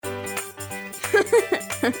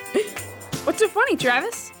What's so funny,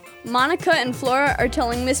 Travis? Monica and Flora are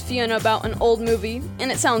telling Miss Fiona about an old movie,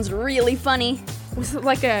 and it sounds really funny. Was it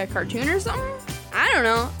like a cartoon or something? I don't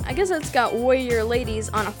know. I guess it's got warrior ladies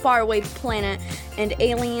on a faraway planet, and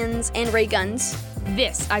aliens, and ray guns.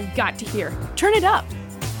 This I've got to hear. Turn it up.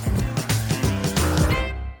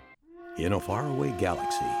 In a faraway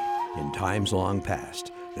galaxy, in times long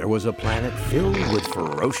past, there was a planet filled with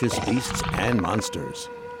ferocious beasts and monsters.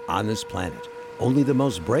 On this planet, only the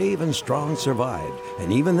most brave and strong survived,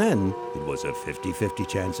 and even then, it was a 50-50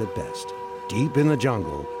 chance at best. Deep in the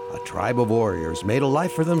jungle, a tribe of warriors made a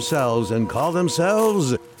life for themselves and called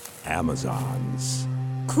themselves Amazons.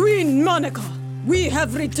 Queen Monica, we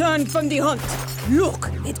have returned from the hunt. Look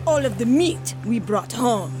at all of the meat we brought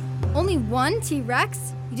home. Only one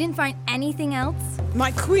T-Rex? You didn't find anything else?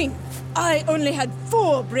 My queen, I only had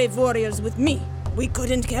 4 brave warriors with me. We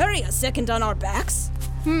couldn't carry a second on our backs.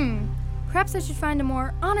 Perhaps I should find a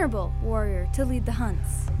more honorable warrior to lead the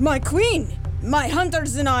hunts. My queen, my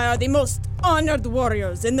hunters and I are the most honored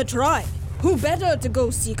warriors in the tribe. Who better to go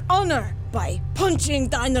seek honor by punching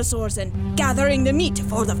dinosaurs and gathering the meat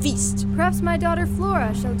for the feast? Perhaps my daughter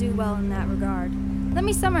Flora shall do well in that regard. Let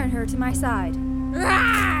me summon her to my side.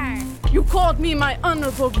 Rawr! You called me my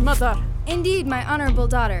honorable mother. Indeed, my honorable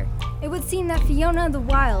daughter. It would seem that Fiona the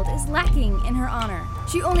Wild is lacking in her honor.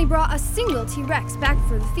 She only brought a single T-Rex back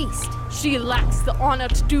for the feast. She lacks the honor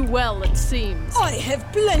to do well, it seems. I have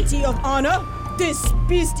plenty of honor. This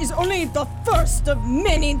beast is only the first of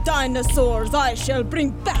many dinosaurs I shall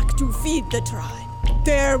bring back to feed the tribe.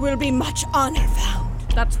 There will be much honor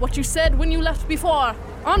found. That's what you said when you left before.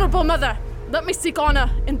 Honorable mother, let me seek honor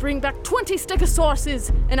and bring back 20 stegosauruses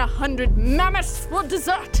and 100 mammoths for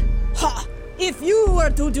dessert. Ha! If you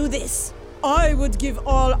were to do this, I would give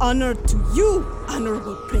all honor to you,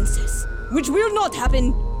 honorable princess, which will not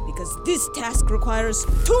happen because this task requires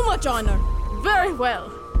too much honor. Very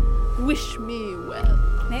well. Wish me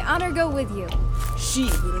well. May honor go with you. She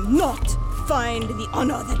will not find the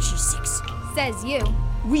honor that she seeks. Says you.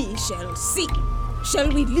 We shall see.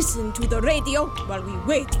 Shall we listen to the radio while we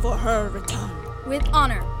wait for her return? With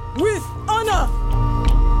honor. With honor!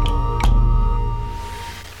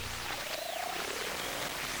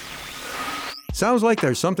 Sounds like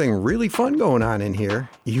there's something really fun going on in here.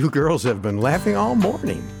 You girls have been laughing all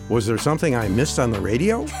morning. Was there something I missed on the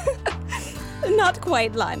radio? Not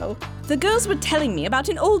quite, Lionel. The girls were telling me about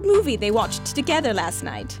an old movie they watched together last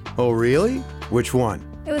night. Oh, really? Which one?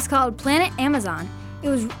 It was called Planet Amazon. It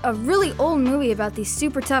was a really old movie about these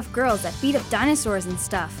super tough girls that beat up dinosaurs and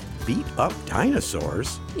stuff. Beat up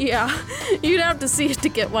dinosaurs? Yeah, you'd have to see it to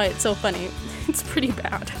get why it's so funny. It's pretty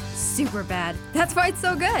bad. Super bad. That's why it's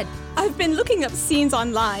so good. I've been looking up scenes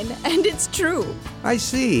online, and it's true. I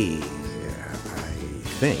see. I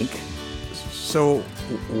think. So,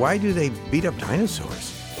 why do they beat up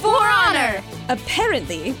dinosaurs? For honor!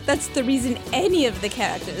 Apparently, that's the reason any of the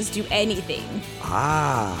characters do anything.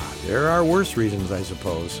 Ah, there are worse reasons, I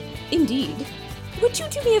suppose. Indeed. Would you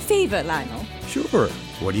do me a favor, Lionel? Sure.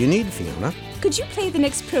 What do you need, Fiona? Could you play the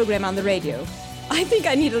next program on the radio? I think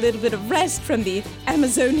I need a little bit of rest from the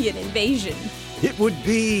Amazonian invasion. It would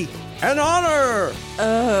be an honor!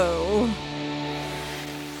 Oh.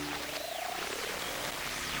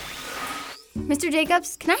 Mr.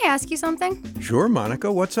 Jacobs, can I ask you something? Sure,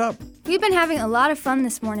 Monica, what's up? We've been having a lot of fun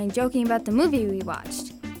this morning joking about the movie we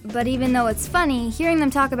watched. But even though it's funny, hearing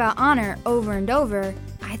them talk about honor over and over,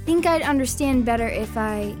 I think I'd understand better if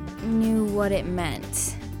I knew what it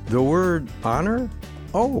meant. The word honor?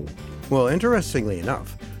 Oh, well, interestingly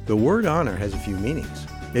enough, the word honor has a few meanings.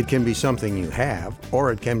 It can be something you have,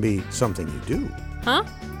 or it can be something you do. Huh?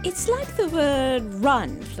 It's like the word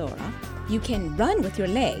run, Flora. You can run with your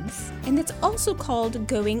legs, and it's also called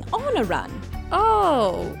going on a run.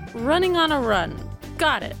 Oh, running on a run.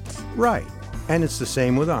 Got it. Right. And it's the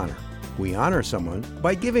same with honor. We honor someone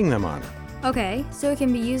by giving them honor. Okay, so it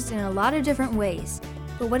can be used in a lot of different ways.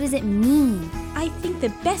 But what does it mean? I think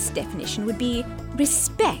the best definition would be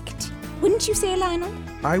respect. Wouldn't you say, Lionel?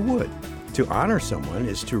 I would. To honor someone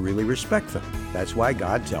is to really respect them. That's why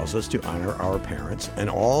God tells us to honor our parents and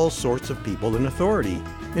all sorts of people in authority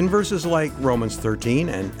in verses like Romans 13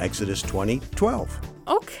 and Exodus 20:12.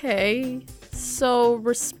 Okay, so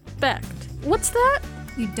respect. What's that?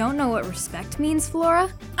 You don't know what respect means, Flora?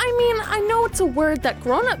 I mean, I know it's a word that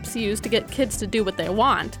grown-ups use to get kids to do what they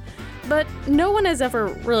want, but no one has ever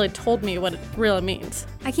really told me what it really means.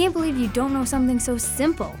 I can't believe you don't know something so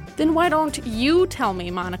simple. Then why don't you tell me,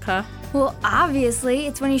 Monica? Well, obviously,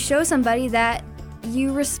 it's when you show somebody that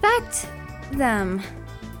you respect them.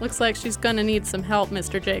 Looks like she's gonna need some help,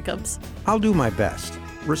 Mr. Jacobs. I'll do my best.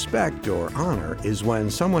 Respect or honor is when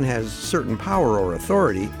someone has certain power or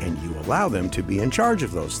authority and you allow them to be in charge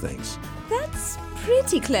of those things. That's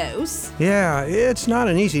pretty close. Yeah, it's not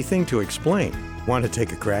an easy thing to explain. Want to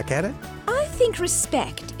take a crack at it? I think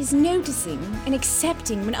respect is noticing and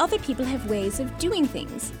accepting when other people have ways of doing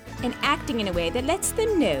things and acting in a way that lets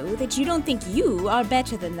them know that you don't think you are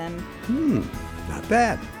better than them. Not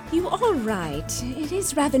bad. You are right. It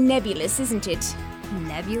is rather nebulous, isn't it?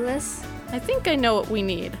 Nebulous? I think I know what we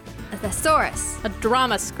need. A thesaurus. A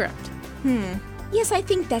drama script. Yes, I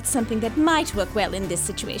think that's something that might work well in this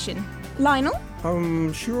situation. Lionel?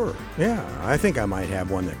 Sure. Yeah, I think I might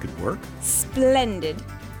have one that could work. Splendid.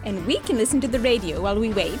 And we can listen to the radio while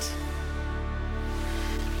we wait.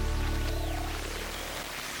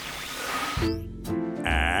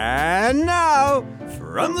 And now,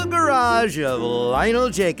 from the garage of Lionel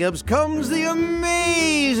Jacobs comes the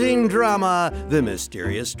amazing drama, The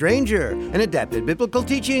Mysterious Stranger, an adapted biblical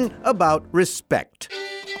teaching about respect.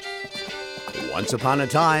 Once upon a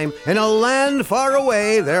time, in a land far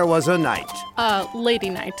away, there was a knight. Lady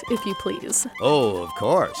Knight, if you please. Oh, of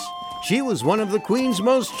course. She was one of the Queen's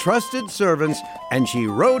most trusted servants, and she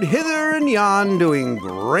rode hither and yon doing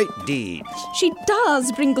great deeds. She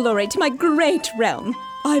does bring glory to my great realm.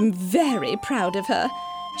 I'm very proud of her.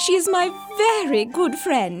 She is my very good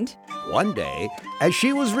friend. One day, as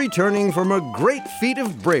she was returning from a great feat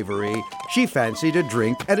of bravery, she fancied a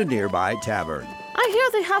drink at a nearby tavern. I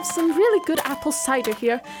hear they have some really good apple cider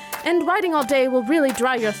here, and riding all day will really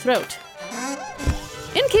dry your throat.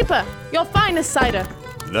 Innkeeper, your finest cider.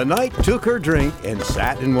 The knight took her drink and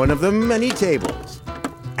sat in one of the many tables.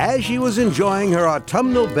 As she was enjoying her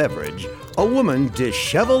autumnal beverage, a woman,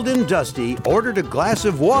 disheveled and dusty, ordered a glass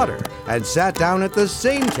of water and sat down at the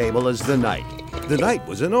same table as the knight. The knight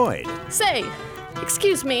was annoyed. Say,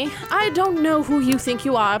 excuse me, I don't know who you think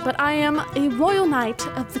you are, but I am a royal knight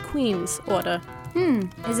of the Queen's order.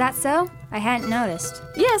 Is that so? I hadn't noticed.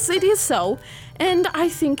 Yes, it is so, and I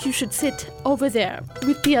think you should sit over there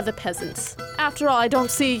with the other peasants. After all, I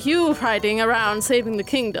don't see you riding around saving the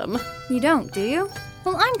kingdom. You don't, do you?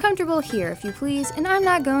 Well, I'm comfortable here, if you please, and I'm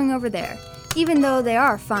not going over there, even though they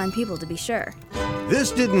are fine people to be sure.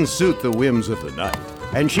 This didn't suit the whims of the knight,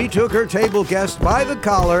 and she took her table guest by the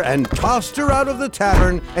collar and tossed her out of the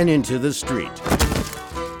tavern and into the street.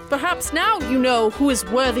 Perhaps now you know who is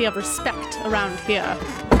worthy of respect around here.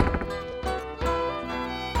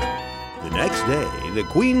 The next day, the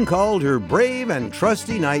Queen called her brave and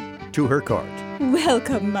trusty knight to her court.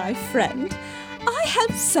 Welcome, my friend. I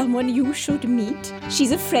have someone you should meet.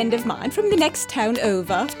 She's a friend of mine from the next town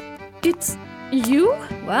over. It's you?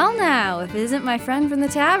 Well now, if it isn't my friend from the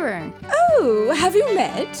tavern. Oh, have you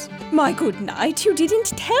met? My good knight, you didn't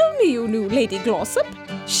tell me you knew Lady Glossop.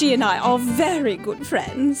 She and I are very good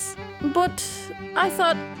friends. But I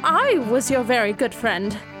thought I was your very good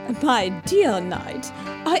friend. My dear knight,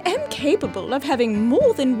 I am capable of having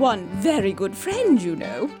more than one very good friend, you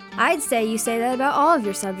know. I'd say you say that about all of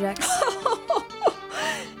your subjects.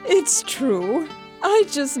 It's true. I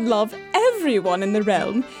just love everyone in the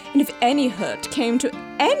realm, and if any hurt came to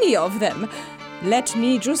any of them, let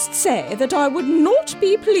me just say that I would not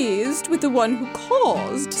be pleased with the one who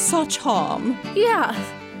caused such harm. Yeah,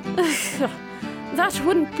 that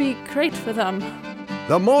wouldn't be great for them.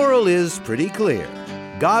 The moral is pretty clear.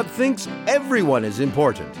 God thinks everyone is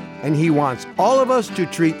important, and He wants all of us to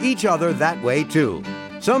treat each other that way too.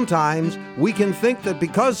 Sometimes we can think that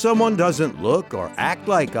because someone doesn't look or act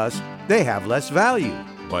like us, they have less value.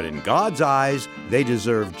 But in God's eyes, they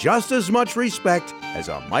deserve just as much respect as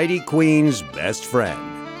a mighty queen's best friend.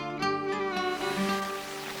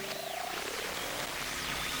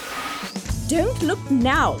 Don't look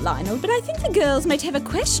now, Lionel, but I think the girls might have a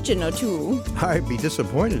question or two. I'd be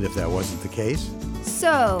disappointed if that wasn't the case.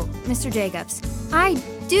 So, Mr. Jacobs, I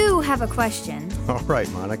do have a question. All right,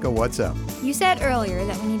 Monica, what's up? You said earlier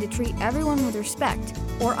that we need to treat everyone with respect,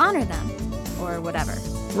 or honor them, or whatever.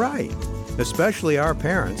 Right. Especially our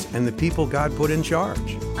parents and the people God put in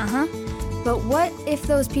charge. Uh-huh. But what if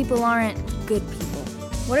those people aren't good people?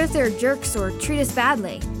 What if they're jerks or treat us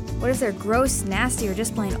badly? What if they're gross, nasty, or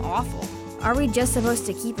just plain awful? Are we just supposed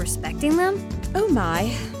to keep respecting them? Oh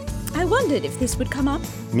my, I wondered if this would come up.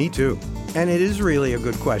 Me too. And it is really a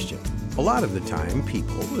good question. A lot of the time,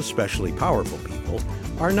 people, especially powerful people,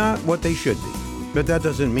 are not what they should be. But that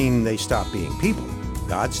doesn't mean they stop being people.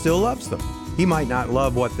 God still loves them. He might not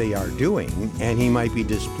love what they are doing, and He might be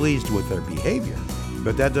displeased with their behavior.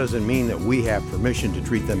 But that doesn't mean that we have permission to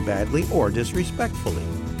treat them badly or disrespectfully.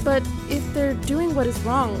 But if they're doing what is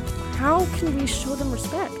wrong, how can we show them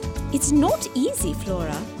respect? It's not easy,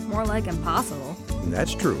 Flora. More like impossible.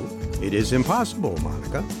 That's true. It is impossible,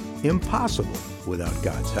 Monica. Impossible without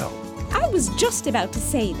God's help. I was just about to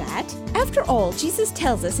say that. After all, Jesus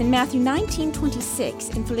tells us in Matthew 19:26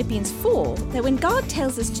 and Philippians 4 that when God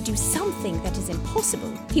tells us to do something that is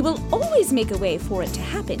impossible, He will always make a way for it to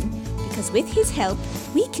happen, because with His help,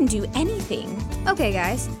 we can do anything. Okay,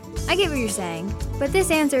 guys, I get what you're saying, but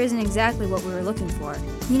this answer isn't exactly what we were looking for.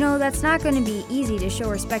 You know, that's not going to be easy to show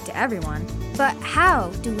respect to everyone, but how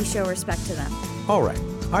do we show respect to them? All right,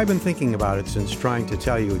 I've been thinking about it since trying to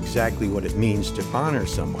tell you exactly what it means to honor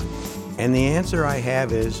someone. And the answer I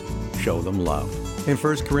have is show them love. In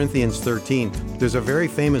 1 Corinthians 13, there's a very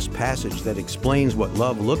famous passage that explains what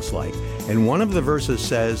love looks like. And one of the verses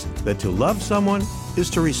says that to love someone is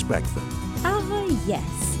to respect them. Ah,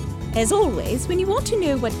 yes. As always, when you want to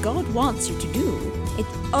know what God wants you to do, it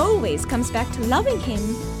always comes back to loving Him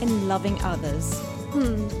and loving others.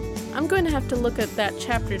 I'm going to have to look at that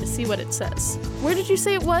chapter to see what it says. Where did you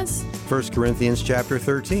say it was? 1 Corinthians chapter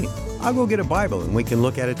 13. I'll go get a Bible and we can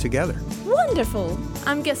look at it together. Wonderful.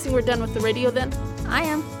 I'm guessing we're done with the radio then? I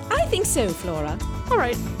am. I think so, Flora. All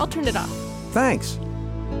right, I'll turn it off. Thanks.